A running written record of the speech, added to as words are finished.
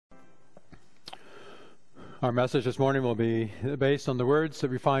Our message this morning will be based on the words that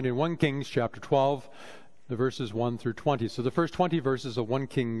we find in 1 Kings chapter 12, the verses 1 through 20. So the first 20 verses of 1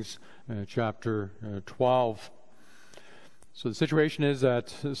 Kings chapter 12. So the situation is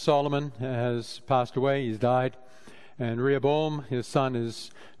that Solomon has passed away, he's died, and Rehoboam, his son,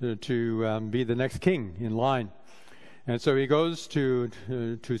 is to be the next king in line. And so he goes to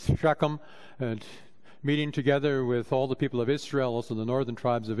Shechem, meeting together with all the people of Israel, also the northern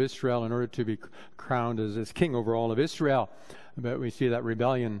tribes of Israel, in order to be crowned as king over all of Israel. But we see that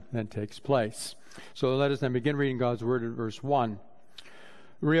rebellion then takes place. So let us then begin reading God's word in verse 1.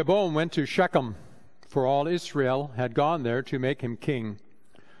 Rehoboam went to Shechem, for all Israel had gone there to make him king.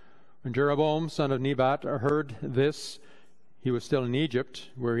 When Jeroboam, son of Nebat, heard this, he was still in Egypt,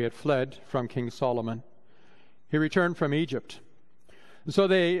 where he had fled from King Solomon. He returned from Egypt. So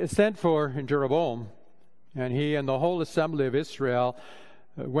they sent for Jeroboam, and he and the whole assembly of Israel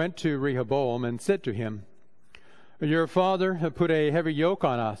went to Rehoboam and said to him, "Your father put a heavy yoke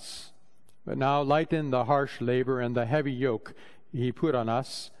on us, but now lighten the harsh labor and the heavy yoke he put on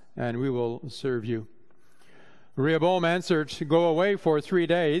us, and we will serve you." Rehoboam answered, "Go away for 3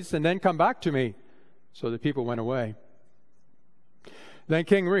 days, and then come back to me." So the people went away. Then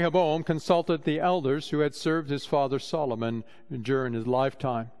King Rehoboam consulted the elders who had served his father Solomon during his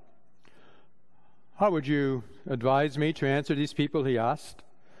lifetime. "How would you advise me to answer these people?" he asked.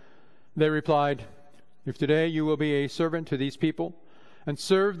 They replied, "If today you will be a servant to these people and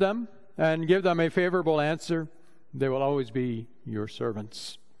serve them and give them a favorable answer, they will always be your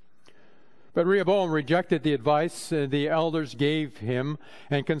servants." But Rehoboam rejected the advice the elders gave him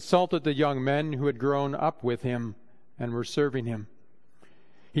and consulted the young men who had grown up with him and were serving him.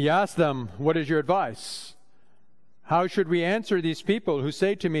 He asked them, "What is your advice? How should we answer these people who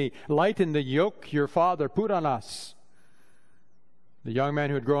say to me, 'Lighten the yoke your father put on us'?" The young men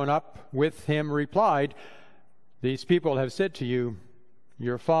who had grown up with him replied, "These people have said to you,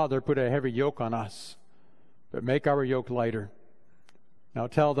 'Your father put a heavy yoke on us, but make our yoke lighter.' Now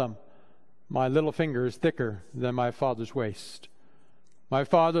tell them, 'My little finger is thicker than my father's waist. My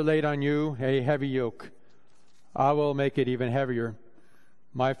father laid on you a heavy yoke. I will make it even heavier.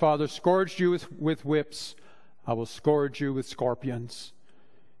 My father scourged you with whips. I will scourge you with scorpions."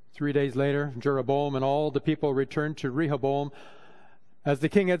 3 days later, Jeroboam and all the people returned to Rehoboam. As the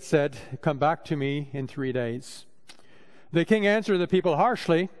king had said, "Come back to me in 3 days." The king answered the people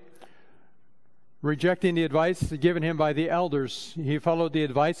harshly, rejecting the advice given him by the elders. He followed the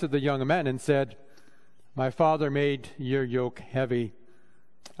advice of the young men and said, "My father made your yoke heavy.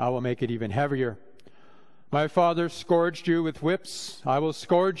 I will make it even heavier. My father scourged you with whips. I will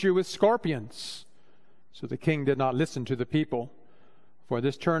scourge you with scorpions." So the king did not listen to the people, for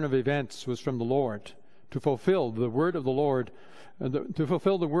this turn of events was from the Lord, to fulfill the word of the Lord, to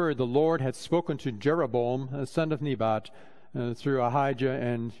fulfill the word the Lord had spoken to Jeroboam, son of Nebat, through Ahijah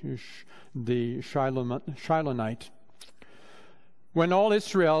and the Shilonite. When all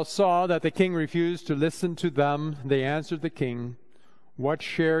Israel saw that the king refused to listen to them, they answered the king, "What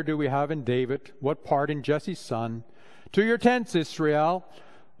share do we have in David? What part in Jesse's son? To your tents, Israel.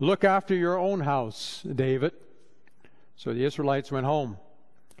 Look after your own house, David." So the Israelites went home.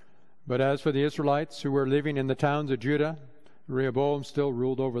 But as for the Israelites who were living in the towns of Judah, Rehoboam still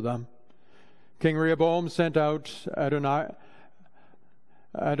ruled over them. King Rehoboam sent out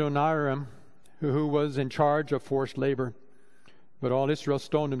Adoniram, who was in charge of forced labor, but all Israel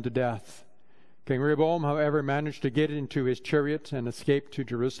stoned him to death. King Rehoboam, however, managed to get into his chariot and escape to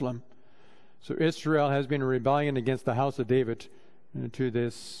Jerusalem. So Israel has been in rebellion against the house of David to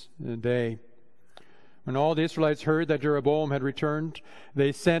this day. When all the Israelites heard that Jeroboam had returned,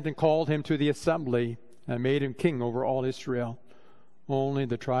 they sent and called him to the assembly and made him king over all Israel. Only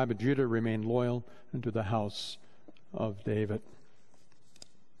the tribe of Judah remained loyal unto the house of David.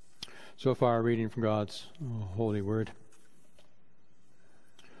 So far, reading from God's holy word.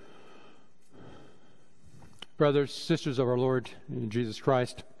 Brothers, sisters of our Lord Jesus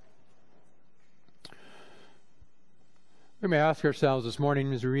Christ, we may ask ourselves this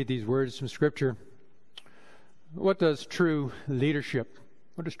morning as we read these words from Scripture, what does true leadership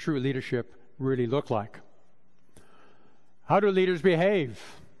really look like? How do leaders behave?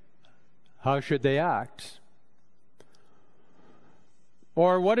 How should they act?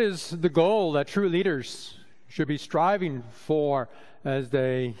 Or what is the goal that true leaders should be striving for as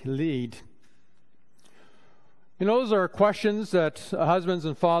they lead? Those are questions that husbands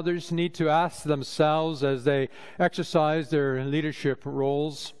and fathers need to ask themselves as they exercise their leadership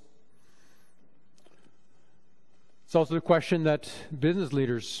roles. It's also the question that business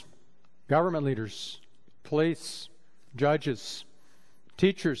leaders, government leaders, police, judges,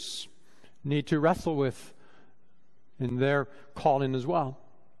 teachers need to wrestle with in their calling as well.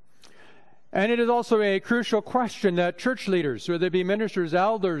 And it is also a crucial question that church leaders, whether they be ministers,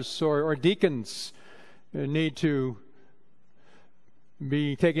 elders, or deacons, need to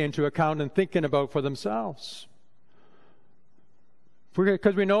be taken into account and thinking about for themselves.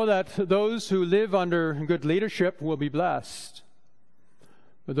 Because we know that those who live under good leadership will be blessed.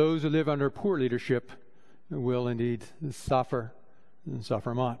 But those who live under poor leadership will indeed suffer, and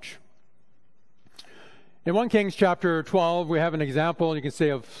suffer much. In 1 Kings chapter 12, we have an example, you can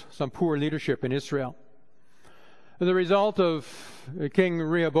say, of some poor leadership in Israel. And the result of King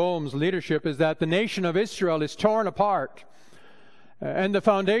Rehoboam's leadership is that the nation of Israel is torn apart. And the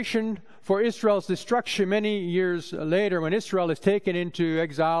foundation for Israel's destruction many years later, when Israel is taken into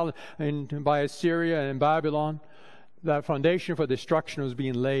exile by Assyria and Babylon, that foundation for destruction was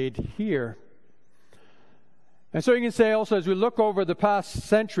being laid here. And so you can say also, as we look over the past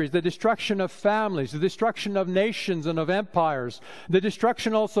centuries, the destruction of families, the destruction of nations and of empires, the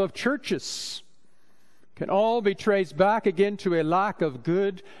destruction also of churches, can all be traced back again to a lack of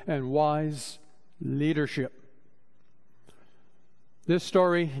good and wise leadership. This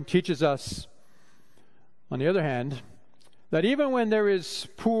story teaches us, on the other hand, that even when there is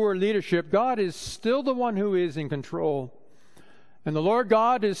poor leadership, God is still the one who is in control. And the Lord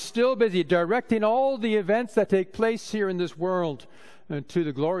God is still busy directing all the events that take place here in this world to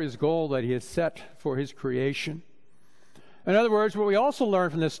the glorious goal that He has set for His creation. In other words, what we also learn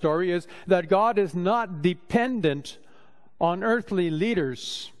from this story is that God is not dependent on earthly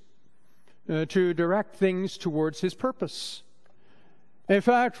leaders to direct things towards His purpose. In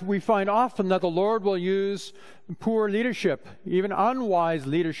fact, we find often that the Lord will use poor leadership, even unwise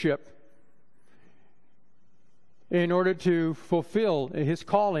leadership, in order to fulfill His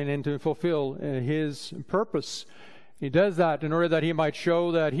calling and to fulfill His purpose. He does that in order that He might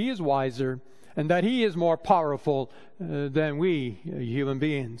show that He is wiser and that He is more powerful than we human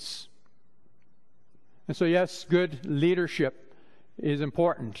beings. And so, yes, good leadership is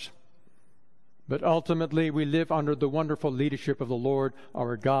important. But ultimately, we live under the wonderful leadership of the Lord,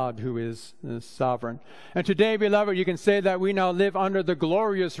 our God, who is sovereign. And today, beloved, you can say that we now live under the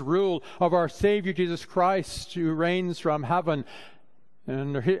glorious rule of our Savior Jesus Christ, who reigns from heaven,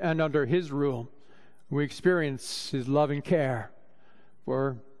 and under His rule, we experience His loving care.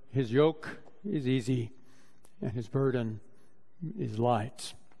 For His yoke is easy, and His burden is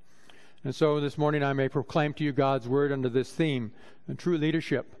light. And so this morning I may proclaim to you God's word under this theme, true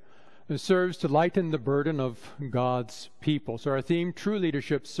leadership. It serves to lighten the burden of God's people. So our theme, true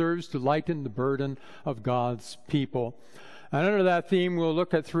leadership, serves to lighten the burden of God's people. And under that theme, we'll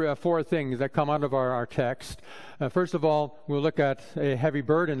look at four things that come out of our text. First of all, we'll look at a heavy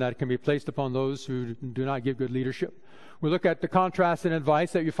burden that can be placed upon those who do not give good leadership. We'll look at the contrast and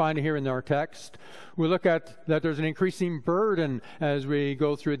advice that you find here in our text. We'll look at that there's an increasing burden as we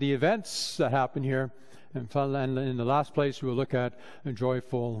go through the events that happen here. And in the last place, we'll look at a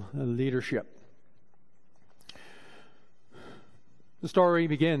joyful leadership. The story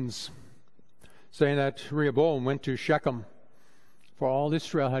begins saying that Rehoboam went to Shechem, for all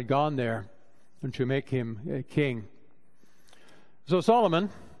Israel had gone there, and to make him a king. So Solomon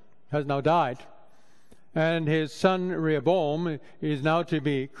has now died, and his son Rehoboam is now to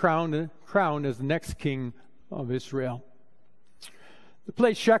be crowned as the next king of Israel. The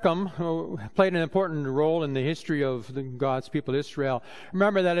place Shechem played an important role in the history of God's people Israel.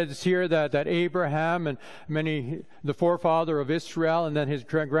 Remember that it's here that Abraham and the forefather of Israel, and then his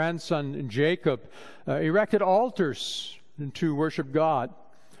grandson Jacob erected altars to worship God.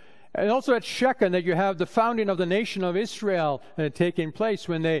 And also at Shechem that you have the founding of the nation of Israel taking place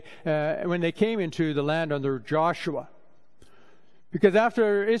when they came into the land under Joshua. Because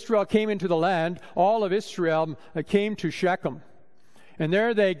after Israel came into the land, all of Israel came to Shechem. And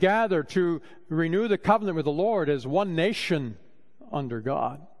there they gathered to renew the covenant with the Lord as one nation under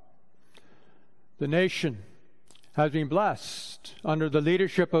God. The nation has been blessed under the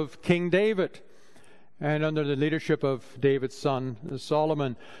leadership of King David and under the leadership of David's son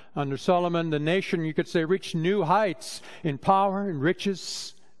Solomon. Under Solomon, the nation, you could say, reached new heights in power and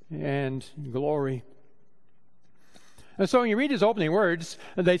riches and glory. And so when you read his opening words,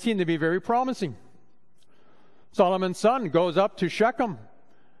 they seem to be very promising. Solomon's son goes up to Shechem.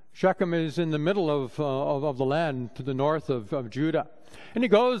 Shechem is in the middle of the land to the north of Judah. And he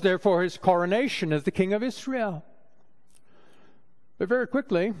goes there for his coronation as the king of Israel. But very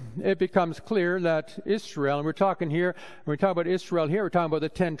quickly, it becomes clear that Israel, and when we talk about Israel here, we're talking about the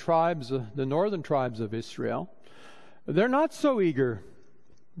 10 tribes, the northern tribes of Israel. They're not so eager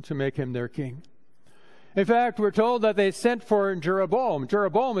to make him their king. In fact, we're told that they sent for Jeroboam.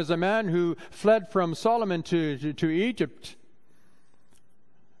 Jeroboam is a man who fled from Solomon to Egypt.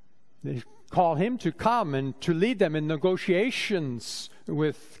 They call him to come and to lead them in negotiations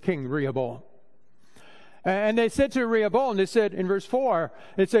with King Rehoboam. And they said to Rehoboam, they said in verse 4,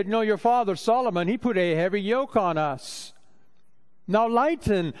 it said, "No, your father Solomon, he put a heavy yoke on us. Now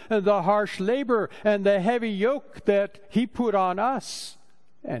lighten the harsh labor and the heavy yoke that he put on us,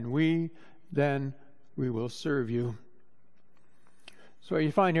 and we will serve you." So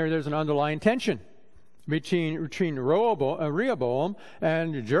you find here there's an underlying tension between Rehoboam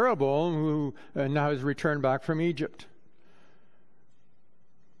and Jeroboam, who now has returned back from Egypt.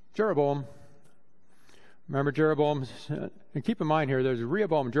 Jeroboam, remember Jeroboam, and keep in mind here, there's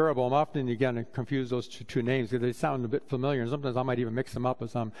Rehoboam and Jeroboam. Often you again confuse those two names because they sound a bit familiar, and sometimes I might even mix them up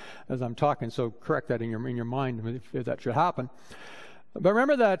as I'm talking. So correct that in your mind if that should happen. But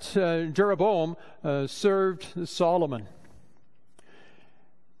remember that Jeroboam served Solomon.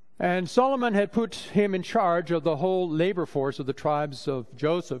 And Solomon had put him in charge of the whole labor force of the tribes of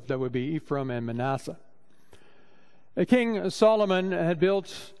Joseph, that would be Ephraim and Manasseh. King Solomon had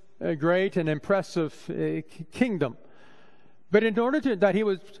built a great and impressive kingdom. But in order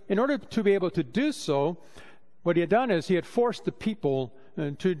to be able to do so, what he had done is he had forced the people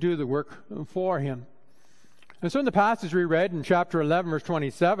to do the work for him. And so in the passage we read in chapter 11, verse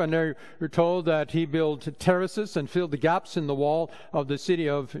 27, they were told that he built terraces and filled the gaps in the wall of the city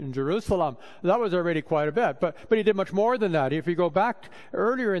of Jerusalem. That was already quite a bit. But he did much more than that. If you go back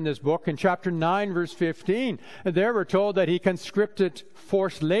earlier in this book, in chapter 9, verse 15, there we're told that he conscripted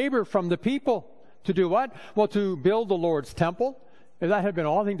forced labor from the people. To do what? Well, to build the Lord's temple. If that had been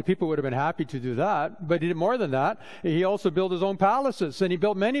all, I think the people would have been happy to do that. But he did more than that. He also built his own palaces. And he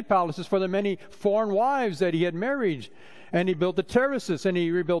built many palaces for the many foreign wives that he had married. And he built the terraces. And he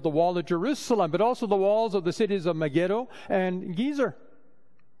rebuilt the wall of Jerusalem. But also the walls of the cities of Megiddo and Gezer.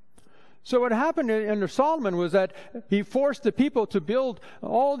 So what happened under Solomon was that he forced the people to build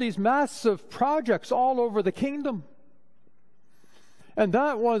all these massive projects all over the kingdom. And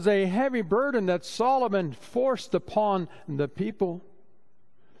that was a heavy burden that Solomon forced upon the people.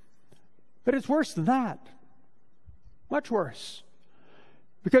 But it's worse than that. Much worse.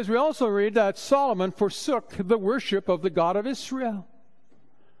 Because we also read that Solomon forsook the worship of the God of Israel.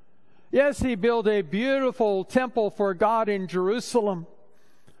 Yes, he built a beautiful temple for God in Jerusalem.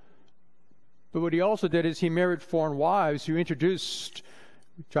 But what he also did is he married foreign wives who introduced,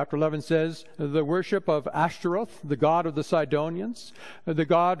 chapter 11 says, the worship of Ashtaroth, the god of the Sidonians, the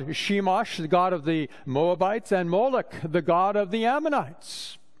god Shemosh, the god of the Moabites, and Moloch, the god of the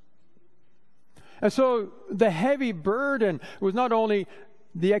Ammonites. And so the heavy burden was not only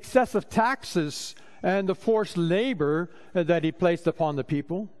the excessive taxes and the forced labor that he placed upon the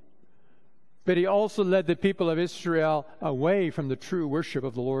people, but he also led the people of Israel away from the true worship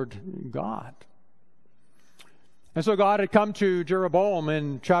of the Lord God. And so God had come to Jeroboam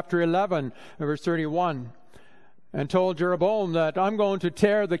in chapter 11, verse 31, and told Jeroboam that I'm going to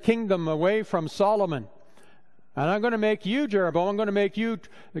tear the kingdom away from Solomon. And I'm going to make you, Jeroboam, I'm going to make you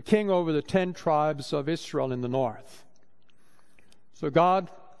the king over the 10 tribes of Israel in the north. So God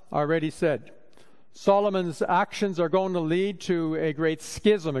already said, Solomon's actions are going to lead to a great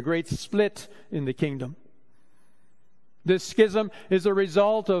schism, a great split in the kingdom. This schism is a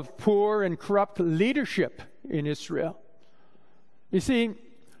result of poor and corrupt leadership in Israel. You see,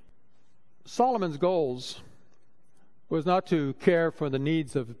 Solomon's goals was not to care for the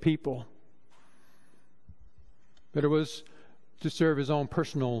needs of the people, but it was to serve his own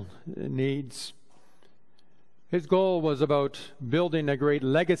personal needs. His goal was about building a great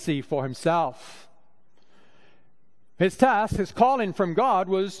legacy for himself. His task, his calling from God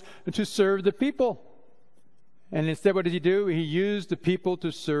was to serve the people. And instead, what did he do? He used the people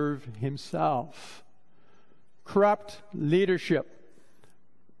to serve himself. Corrupt leadership.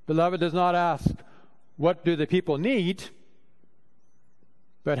 Beloved, does not ask, what do the people need?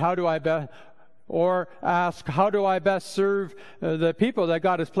 But how do I ask, how do I best serve the people that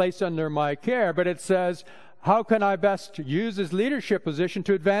God has placed under my care? But it says, how can I best use his leadership position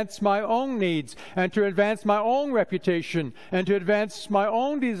to advance my own needs and to advance my own reputation and to advance my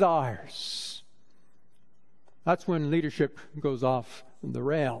own desires? That's when leadership goes off the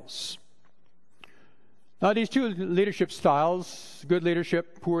rails. Now, these two leadership styles, good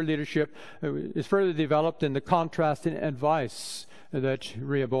leadership, poor leadership, is further developed in the contrasting advice that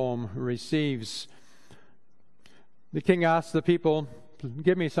Rehoboam receives. The king asks the people,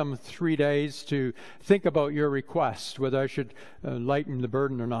 give me some 3 days to think about your request, whether I should lighten the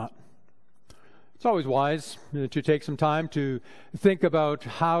burden or not. It's always wise to take some time to think about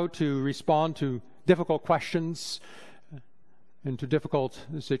how to respond to difficult questions into difficult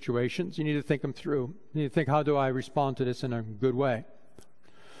situations, you need to think them through. You need to think, how do I respond to this in a good way?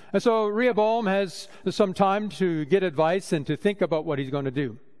 And so Rehoboam has some time to get advice and to think about what he's going to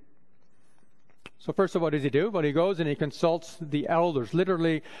do. So first of all, what does he do? Well, he goes and he consults the elders,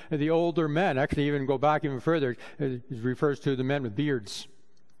 literally the older men. Actually, even go back even further, it refers to the men with beards.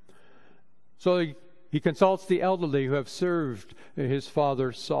 So he consults the elderly who have served his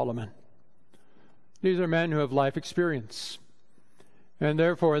father Solomon. These are men who have life experience. And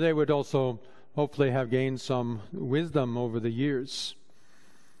therefore, they would also hopefully have gained some wisdom over the years.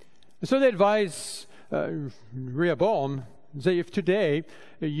 So they advise Rehoboam, say, if today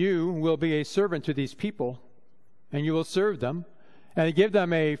you will be a servant to these people, and you will serve them, and give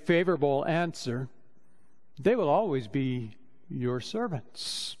them a favorable answer, they will always be your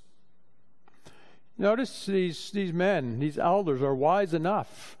servants. Notice these men, these elders, are wise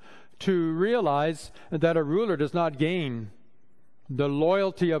enough to realize that a ruler does not gain the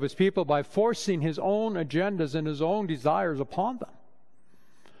loyalty of his people by forcing his own agendas and his own desires upon them.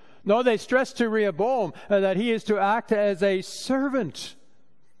 No, they stress to Rehoboam that he is to act as a servant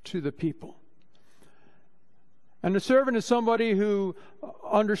to the people. And the servant is somebody who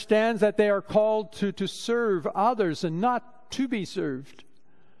understands that they are called to serve others and not to be served.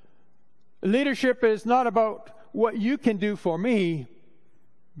 Leadership is not about what you can do for me,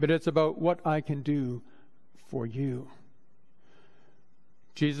 but it's about what I can do for you.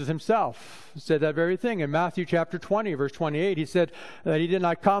 Jesus himself said that very thing. In Matthew chapter 20, verse 28, he said that he did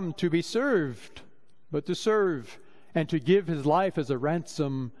not come to be served, but to serve and to give his life as a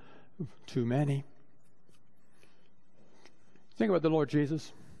ransom to many. Think about the Lord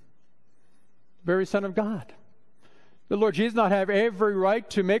Jesus, very Son of God. The Lord Jesus not have every right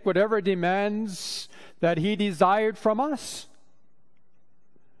to make whatever demands that he desired from us.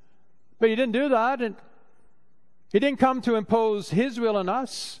 But he didn't do that, and he didn't come to impose his will on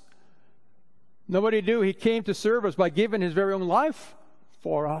us. No, what did he do? He came to serve us by giving his very own life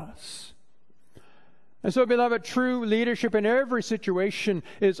for us. And so, beloved, true leadership in every situation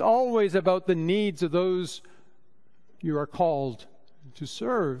is always about the needs of those you are called to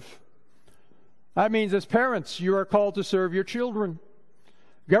serve. That means as parents, you are called to serve your children.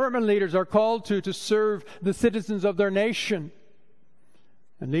 Government leaders are called to serve the citizens of their nation.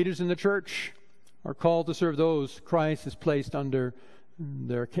 And leaders in the church are called to serve those Christ has placed under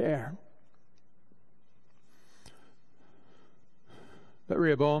their care. But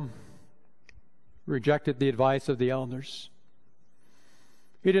Rehoboam rejected the advice of the elders.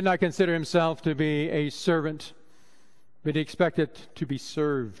 He did not consider himself to be a servant, but he expected to be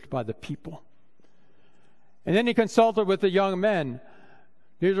served by the people. And then he consulted with the young men.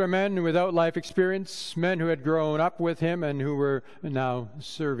 These are men without life experience, men who had grown up with him and who were now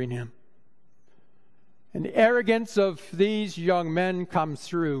serving him. And the arrogance of these young men comes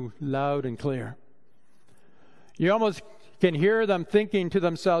through loud and clear. You almost can hear them thinking to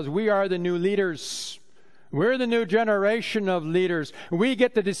themselves, we are the new leaders. We're the new generation of leaders. We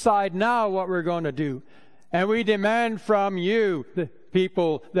get to decide now what we're going to do. And we demand from you, the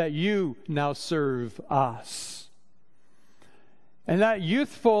people, that you now serve us. And that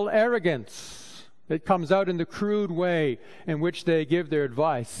youthful arrogance that comes out in the crude way in which they give their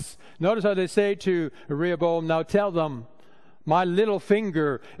advice. Notice how they say to Rehoboam, now tell them, my little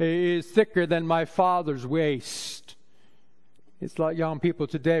finger is thicker than my father's waist. It's like young people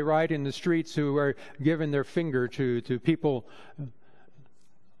today, right, in the streets who are giving their finger to people,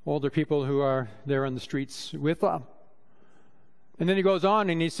 older people who are there on the streets with them. And then he goes on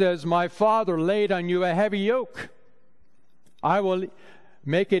and he says, my father laid on you a heavy yoke. I will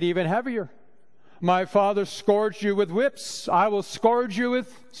make it even heavier. My father scourged you with whips. I will scourge you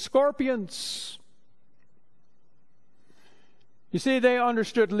with scorpions. You see, they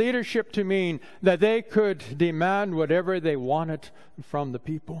understood leadership to mean that they could demand whatever they wanted from the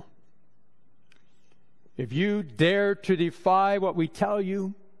people. If you dare to defy what we tell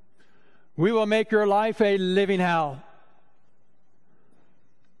you, we will make your life a living hell.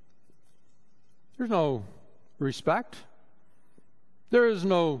 There's no respect. There is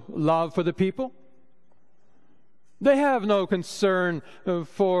no love for the people. They have no concern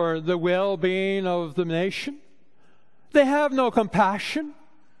for the well-being of the nation. They have no compassion.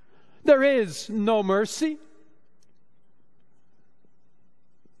 There is no mercy.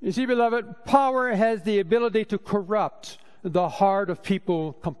 You see, beloved, power has the ability to corrupt the heart of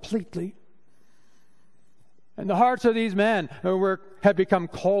people completely. And the hearts of these men have become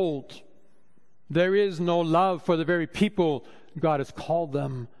cold. There is no love for the very people God has called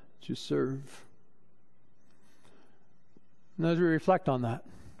them to serve. And as we reflect on that,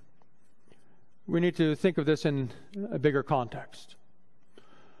 we need to think of this in a bigger context.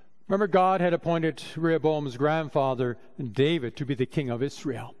 Remember, God had appointed Rehoboam's grandfather, David, to be the king of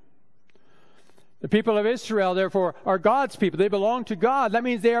Israel. The people of Israel, therefore, are God's people. They belong to God. That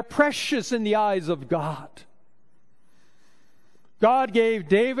means they are precious in the eyes of God. God gave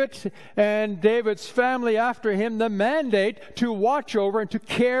David and David's family after him the mandate to watch over and to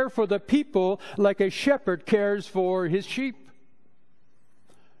care for the people like a shepherd cares for his sheep.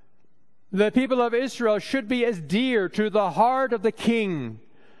 The people of Israel should be as dear to the heart of the king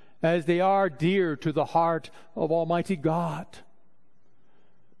as they are dear to the heart of Almighty God.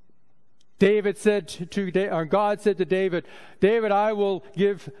 God said to David, David,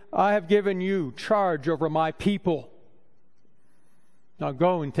 I have given you charge over my people. Now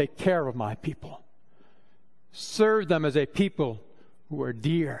go and take care of my people. Serve them as a people who are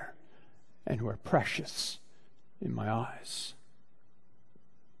dear and who are precious in my eyes.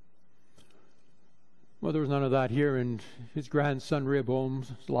 Well, there was none of that here in his grandson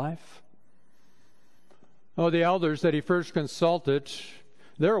Rehoboam's life. Oh, the elders that he first consulted,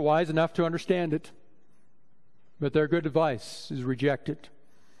 they're wise enough to understand it, but their good advice is rejected.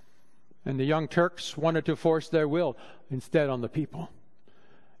 And the young Turks wanted to force their will instead on the people.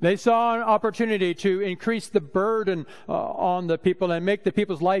 They saw an opportunity to increase the burden on the people and make the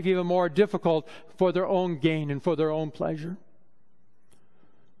people's life even more difficult for their own gain and for their own pleasure.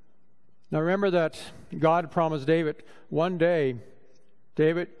 Now remember that God promised David, one day,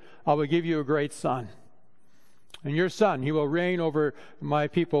 David, I will give you a great son. And your son, he will reign over my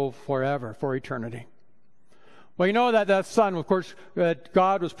people forever, for eternity. Well, you know that son, of course, that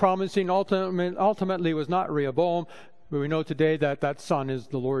God was promising ultimately was not Rehoboam, but we know today that son is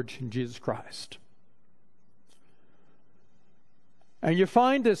the Lord Jesus Christ. And you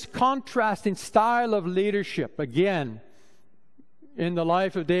find this contrasting style of leadership, again, in the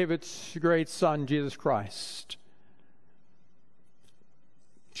life of David's great son, Jesus Christ.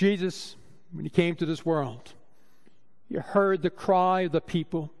 Jesus, when he came to this world, he heard the cry of the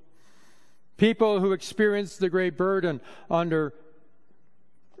people who experienced the great burden under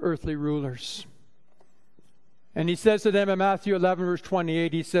earthly rulers. And he says to them in Matthew 11, verse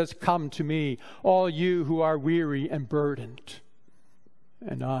 28, he says, come to me, all you who are weary and burdened,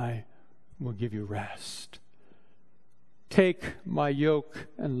 and I will give you rest. Take my yoke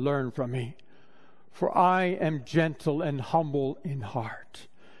and learn from me, for I am gentle and humble in heart,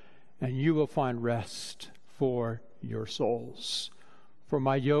 and you will find rest for your souls. For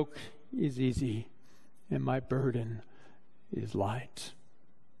my yoke is easy, and my burden is light.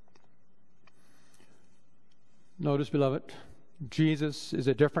 Notice, beloved, Jesus is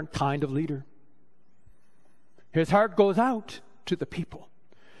a different kind of leader. His heart goes out to the people.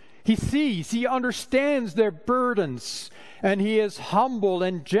 He sees, he understands their burdens, and he is humble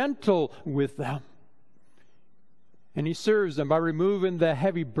and gentle with them. And he serves them by removing the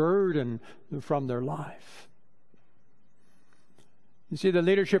heavy burden from their life. You see, the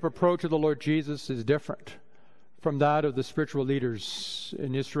leadership approach of the Lord Jesus is different from that of the spiritual leaders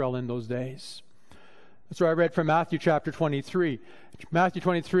in Israel in those days. That's what I read from Matthew chapter 23. Matthew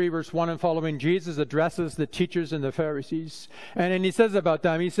 23, verse 1 and following, Jesus addresses the teachers and the Pharisees. And he says about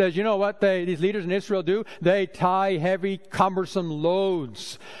them, he says, you know what these leaders in Israel do? They tie heavy, cumbersome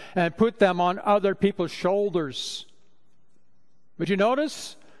loads and put them on other people's shoulders. But you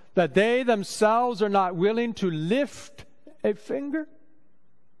notice that they themselves are not willing to lift a finger?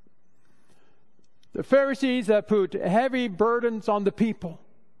 The Pharisees have put heavy burdens on the people.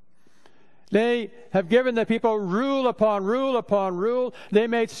 They have given the people rule upon rule upon rule. They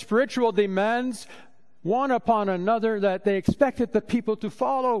made spiritual demands one upon another that they expected the people to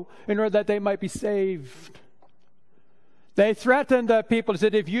follow in order that they might be saved. They threatened the people and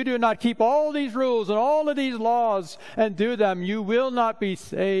said, if you do not keep all these rules and all of these laws and do them, you will not be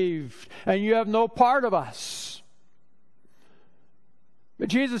saved, and you have no part of us. But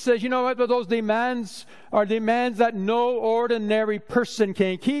Jesus says, you know what? Those demands are demands that no ordinary person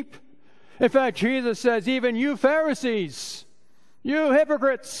can keep. In fact, Jesus says, even you Pharisees, you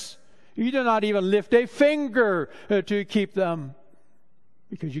hypocrites, you do not even lift a finger to keep them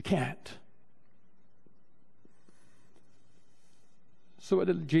because you can't. So what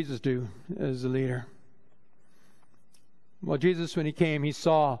did Jesus do as a leader? Well, Jesus, when he came, he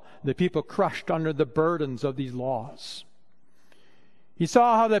saw the people crushed under the burdens of these laws. He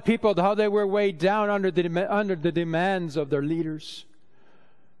saw how the people, how they were weighed down under the demands of their leaders.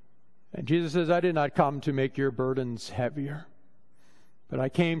 And Jesus says, I did not come to make your burdens heavier, but I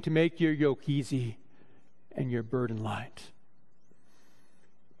came to make your yoke easy and your burden light.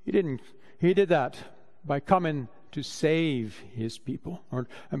 He did that by coming to save his people,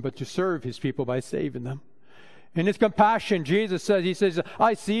 but to serve his people by saving them. In his compassion, Jesus says, he says,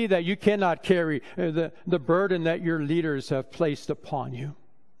 I see that you cannot carry the burden that your leaders have placed upon you.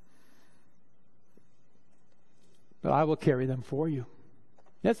 But I will carry them for you.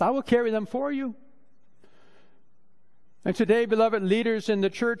 Yes, I will carry them for you. And today, beloved, leaders in the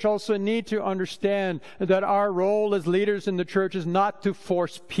church also need to understand that our role as leaders in the church is not to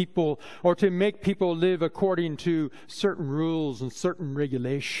force people or to make people live according to certain rules and certain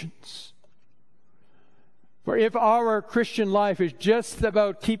regulations. For if our Christian life is just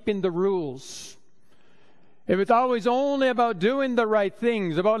about keeping the rules, if it's always only about doing the right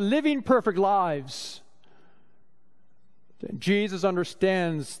things, about living perfect lives, then Jesus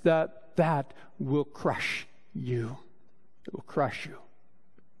understands that that will crush you. It will crush you.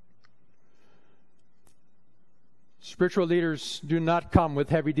 Spiritual leaders do not come with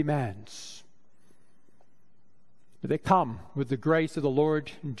heavy demands, but they come with the grace of the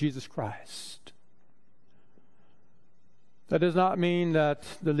Lord Jesus Christ. That does not mean that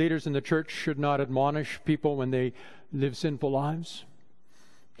the leaders in the church should not admonish people when they live sinful lives.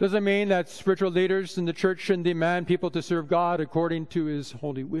 Doesn't mean that spiritual leaders in the church shouldn't demand people to serve God according to His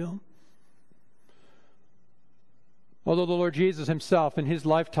holy will. Although the Lord Jesus Himself in His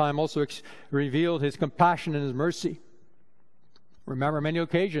lifetime also revealed His compassion and His mercy. Remember, many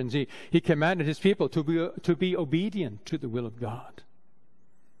occasions He commanded His people to be obedient to the will of God.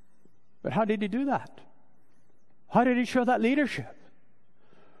 But how did He do that? How did He show that leadership?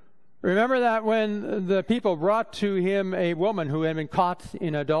 Remember that when the people brought to Him a woman who had been caught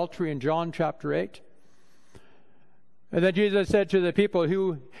in adultery in John chapter 8. And then Jesus said to the people,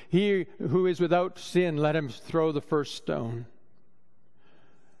 he who is without sin, let him throw the first stone.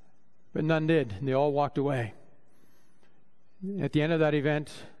 But none did. They all walked away. At the end of that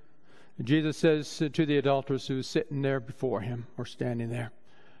event, Jesus says to the adulteress who was sitting there before Him or standing there,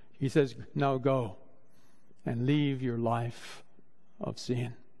 He says, now go and leave your life of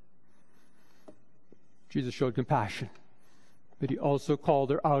sin. Jesus showed compassion, but He also called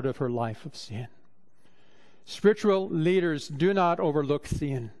her out of her life of sin. Spiritual leaders do not overlook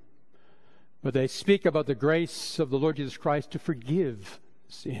sin, but they speak about the grace of the Lord Jesus Christ to forgive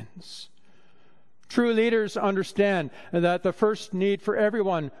sins. True leaders understand that the first need for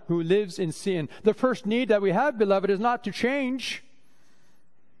everyone who lives in sin, the first need that we have, beloved, is not to change.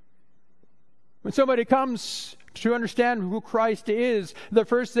 When somebody comes to understand who Christ is, the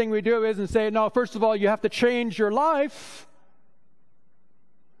first thing we do isn't say, no, first of all, you have to change your life.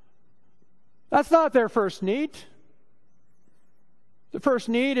 That's not their first need. The first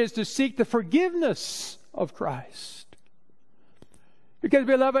need is to seek the forgiveness of Christ. Because,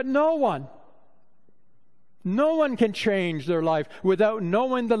 beloved, no one can change their life without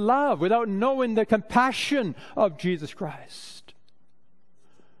knowing the love, without knowing the compassion of Jesus Christ.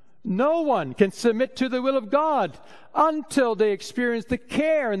 No one can submit to the will of God until they experience the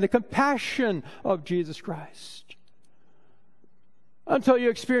care and the compassion of Jesus Christ. Until you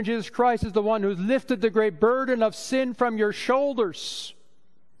experience Jesus Christ as the one who's lifted the great burden of sin from your shoulders.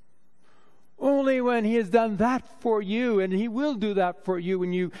 Only when He has done that for you, and He will do that for you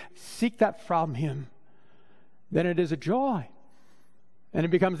when you seek that from Him, then it is a joy. And it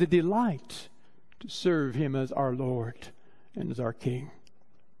becomes a delight to serve Him as our Lord and as our King.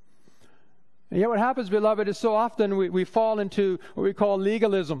 And yet what happens, beloved, is so often we fall into what we call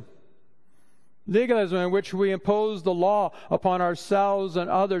legalism. Legalism in which we impose the law upon ourselves and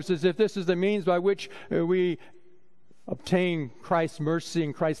others as if this is the means by which we obtain Christ's mercy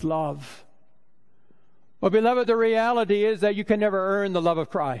and Christ's love. Well, beloved, the reality is that you can never earn the love of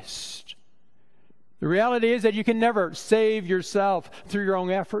Christ. The reality is that you can never save yourself through your own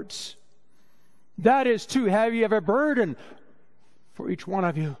efforts. That is too heavy of a burden for each one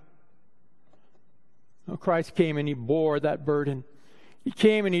of you. Well, Christ came and He bore that burden. He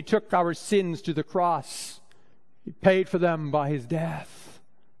came and He took our sins to the cross. He paid for them by His death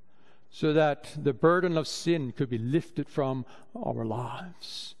so that the burden of sin could be lifted from our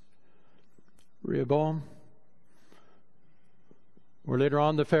lives. Rehoboam, or later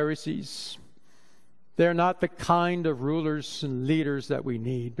on the Pharisees, they're not the kind of rulers and leaders that we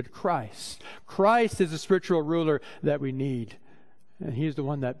need, but Christ. Christ is the spiritual ruler that we need. And He is the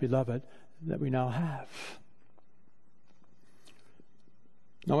one that, beloved, that we now have.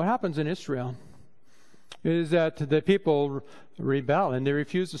 Now what happens in Israel is that the people rebel and they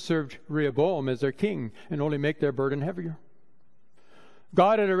refuse to serve Rehoboam as their king and only make their burden heavier.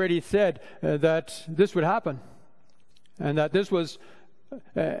 God had already said that this would happen and that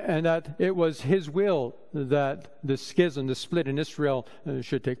it was His will that the schism, the split in Israel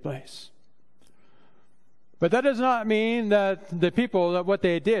should take place. But that does not mean that the people, that what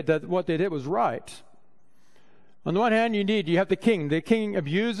they did was right. On the one hand, you have the king. The king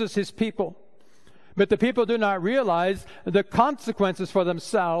abuses his people. But the people do not realize the consequences for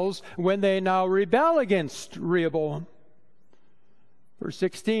themselves when they now rebel against Rehoboam. Verse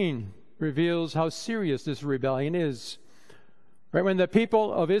 16 reveals how serious this rebellion is. Right, when the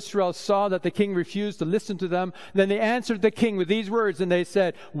people of Israel saw that the king refused to listen to them, then they answered the king with these words, and they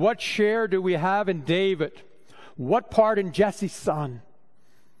said, "What share do we have in David? What part in Jesse's son?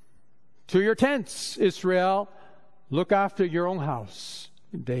 To your tents, Israel. Look after your own house,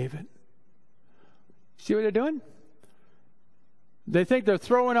 David." See what they're doing? They think they're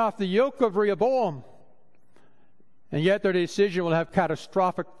throwing off the yoke of Rehoboam, and yet their decision will have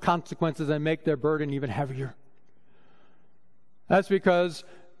catastrophic consequences and make their burden even heavier. That's because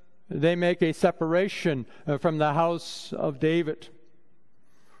they make a separation from the house of David.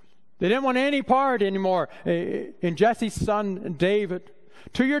 They didn't want any part anymore in Jesse's son David.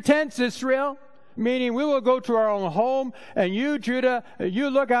 To your tents, Israel, meaning we will go to our own home, and you, Judah, you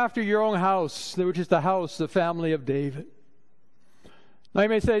look after your own house, which is the family of David. Now you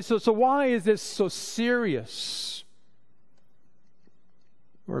may say, so why is this so serious?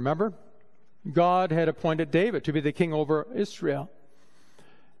 Remember, God had appointed David to be the king over Israel.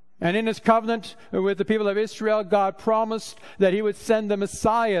 And in his covenant with the people of Israel, God promised that he would send the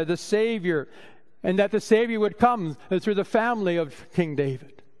Messiah, the Savior, and that the Savior would come through the family of King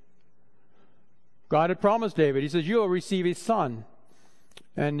David. God had promised David, he says, you will receive a son,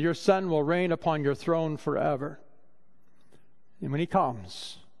 and your son will reign upon your throne forever. And when he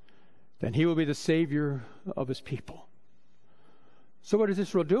comes, then he will be the Savior of his people. So what is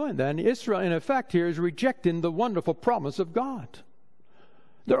Israel doing then? Israel, in effect, here is rejecting the wonderful promise of God.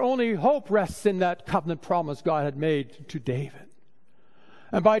 Their only hope rests in that covenant promise God had made to David.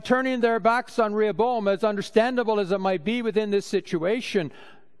 And by turning their backs on Rehoboam, as understandable as it might be within this situation,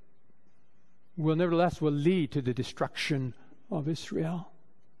 will lead to the destruction of Israel.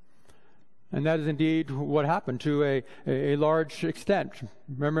 And that is indeed what happened to a large extent.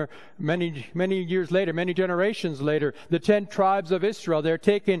 Remember, many years later, many generations later, the 10 tribes of Israel, they're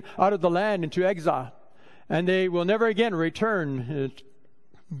taken out of the land into exile. And they will never again return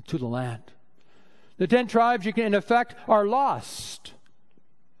to the land. The 10 tribes, in effect, are lost.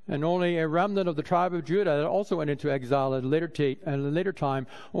 And only a remnant of the tribe of Judah that also went into exile at a later time,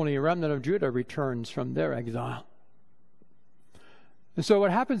 only a remnant of Judah returns from their exile. And so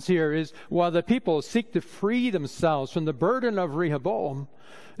what happens here is, while the people seek to free themselves from the burden of Rehoboam,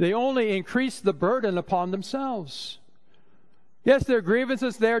 they only increase the burden upon themselves. Yes, their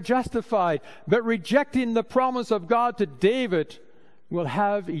grievances, they are justified, but rejecting the promise of God to David will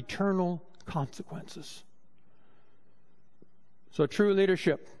have eternal consequences. So true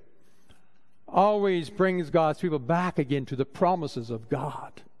leadership always brings God's people back again to the promises of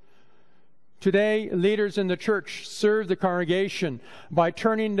God. Today, leaders in the church serve the congregation by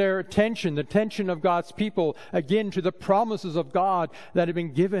turning their attention, the attention of God's people, again to the promises of God that have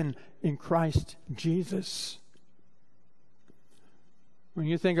been given in Christ Jesus. When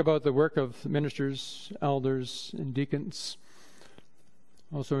you think about the work of ministers, elders, and deacons,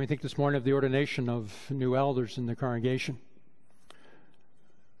 also when we think this morning of the ordination of new elders in the congregation,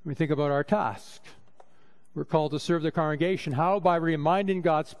 we think about our task. We're called to serve the congregation. How? By reminding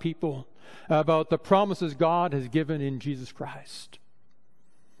God's people about the promises God has given in Jesus Christ.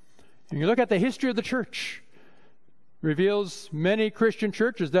 And you look at the history of the church, reveals many Christian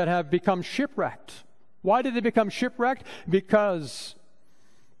churches that have become shipwrecked. Why did they become shipwrecked? Because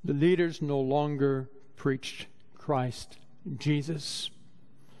the leaders no longer preached Christ Jesus.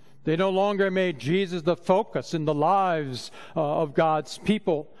 They no longer made Jesus the focus in the lives of God's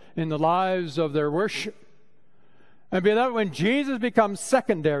people, in the lives of their worship. And beloved, when Jesus becomes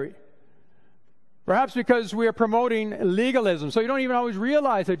secondary, perhaps because we are promoting legalism, so you don't even always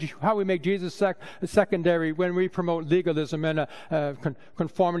realize how we make Jesus secondary when we promote legalism and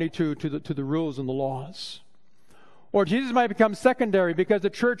conformity to the rules and the laws. Or Jesus might become secondary because the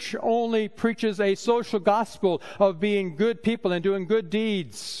church only preaches a social gospel of being good people and doing good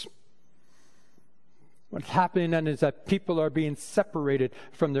deeds. What's happening then is that people are being separated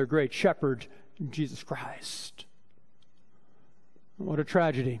from their great shepherd, Jesus Christ. What a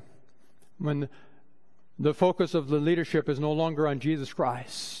tragedy when the focus of the leadership is no longer on Jesus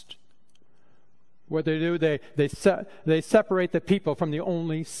Christ. What they do, they separate the people from the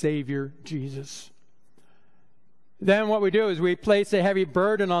only Savior, Jesus. Then what we do is we place a heavy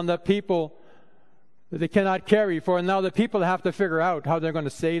burden on the people that they cannot carry, for now the people have to figure out how they're going to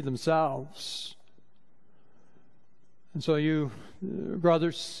save themselves. And so you,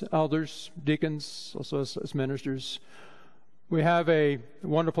 brothers, elders, deacons, also as ministers, we have a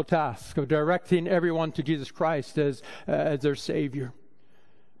wonderful task of directing everyone to Jesus Christ as their Savior.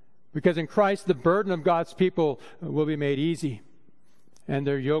 Because in Christ, the burden of God's people will be made easy, and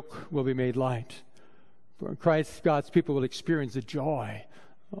their yoke will be made light. For in Christ, God's people will experience the joy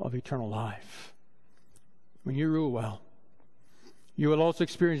of eternal life. When you rule well, you will also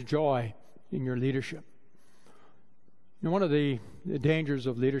experience joy in your leadership. And one of the dangers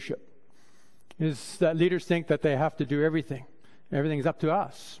of leadership is that leaders think that they have to do everything. Everything's up to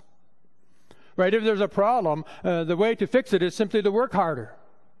us. Right? If there's a problem, the way to fix it is simply to work harder.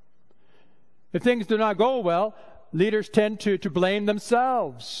 If things do not go well, leaders tend to blame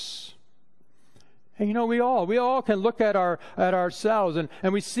themselves. And we all can look at ourselves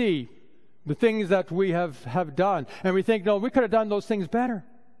and we see the things that we have done. And we think, no, we could have done those things better.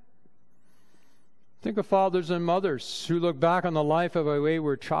 Think of fathers and mothers who look back on the life of a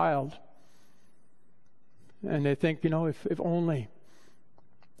wayward child. And they think, if only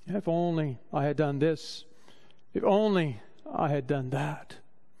I had done this, if only I had done that,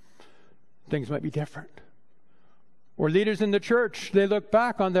 things might be different. Or leaders in the church, they look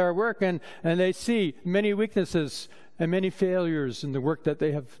back on their work and they see many weaknesses and many failures in the work that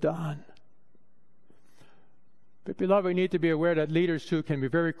they have done. But beloved, we need to be aware that leaders too can be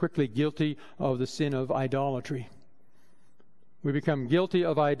very quickly guilty of the sin of idolatry. We become guilty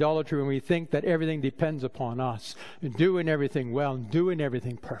of idolatry when we think that everything depends upon us, and doing everything well, and doing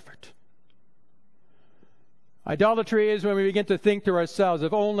everything perfect. Idolatry is when we begin to think to ourselves,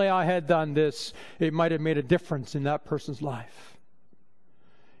 if only I had done this, it might have made a difference in that person's life.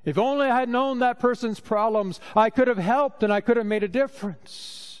 If only I had known that person's problems, I could have helped and I could have made a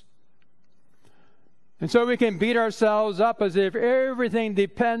difference. And so we can beat ourselves up as if everything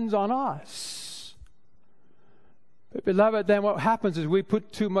depends on us. But beloved, then what happens is we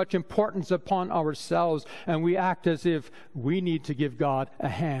put too much importance upon ourselves and we act as if we need to give God a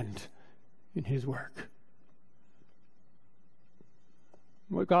hand in His work.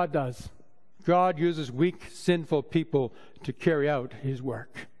 What God does, God uses weak, sinful people to carry out His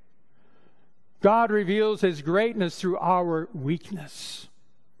work. God reveals His greatness through our weakness.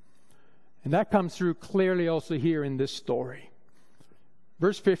 And that comes through clearly also here in this story.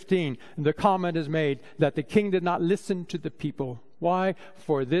 Verse 15, the comment is made that the king did not listen to the people. Why?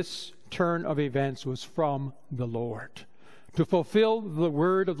 For this turn of events was from the Lord, to fulfill the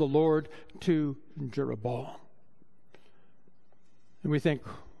word of the Lord to Jeroboam. And we think,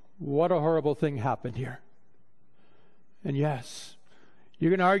 what a horrible thing happened here. And yes,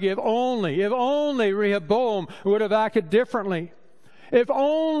 you can argue if only Rehoboam would have acted differently. If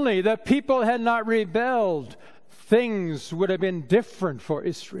only the people had not rebelled, things would have been different for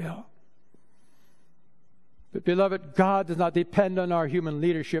Israel. But beloved, God does not depend on our human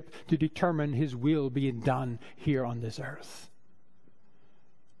leadership to determine His will being done here on this earth.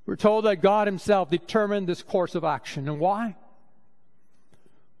 We're told that God Himself determined this course of action. And why?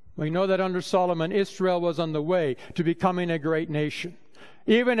 We know that under Solomon, Israel was on the way to becoming a great nation,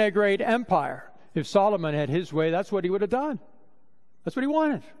 even a great empire. If Solomon had his way, that's what he would have done. That's what he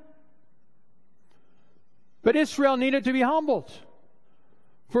wanted. But Israel needed to be humbled.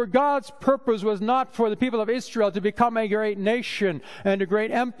 For God's purpose was not for the people of Israel to become a great nation and a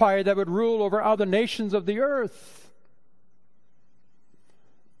great empire that would rule over other nations of the earth.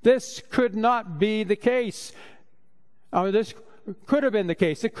 This could not be the case. This could have been the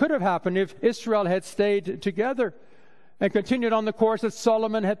case. It could have happened if Israel had stayed together and continued on the course that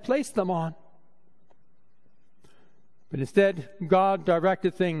Solomon had placed them on. But instead, God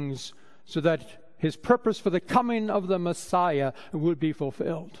directed things so that His purpose for the coming of the Messiah would be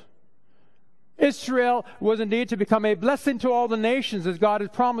fulfilled. Israel was indeed to become a blessing to all the nations, as God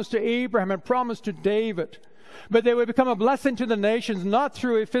had promised to Abraham and promised to David. But they would become a blessing to the nations, not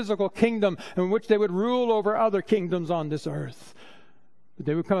through a physical kingdom in which they would rule over other kingdoms on this earth. But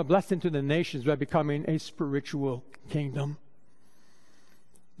they would become a blessing to the nations by becoming a spiritual kingdom.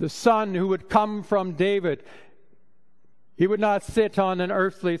 The son who would come from David, he would not sit on an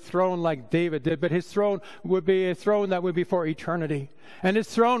earthly throne like David did, but his throne would be a throne that would be for eternity. And his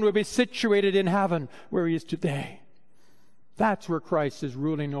throne would be situated in heaven where He is today. That's where Christ is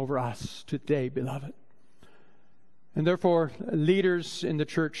ruling over us today, beloved. And therefore, leaders in the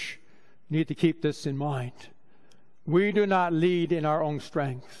church need to keep this in mind. We do not lead in our own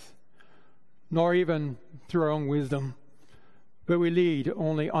strength, nor even through our own wisdom, but we lead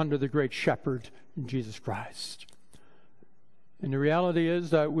only under the great shepherd, Jesus Christ. And the reality is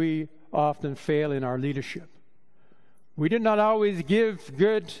that we often fail in our leadership. We do not always give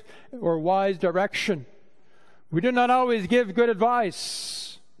good or wise direction. We do not always give good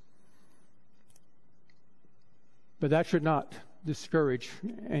advice, but that should not discourage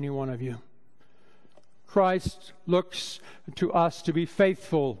any one of you. Christ looks to us to be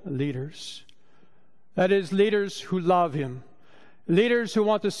faithful leaders. That is, leaders who love Him, leaders who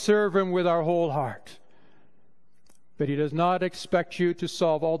want to serve Him with our whole heart. But He does not expect you to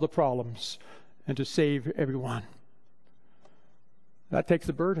solve all the problems and to save everyone. That takes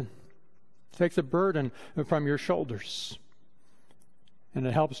a burden. It takes a burden from your shoulders. And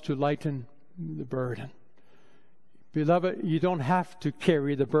it helps to lighten the burden. Beloved, you don't have to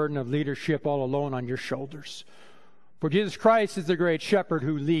carry the burden of leadership all alone on your shoulders. For Jesus Christ is the great shepherd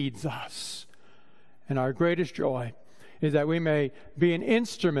who leads us. And our greatest joy is that we may be an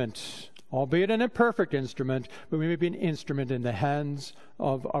instrument, albeit an imperfect instrument, but we may be an instrument in the hands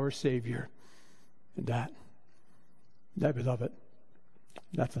of our Savior. And that, beloved,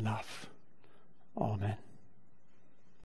 that's enough. Amen.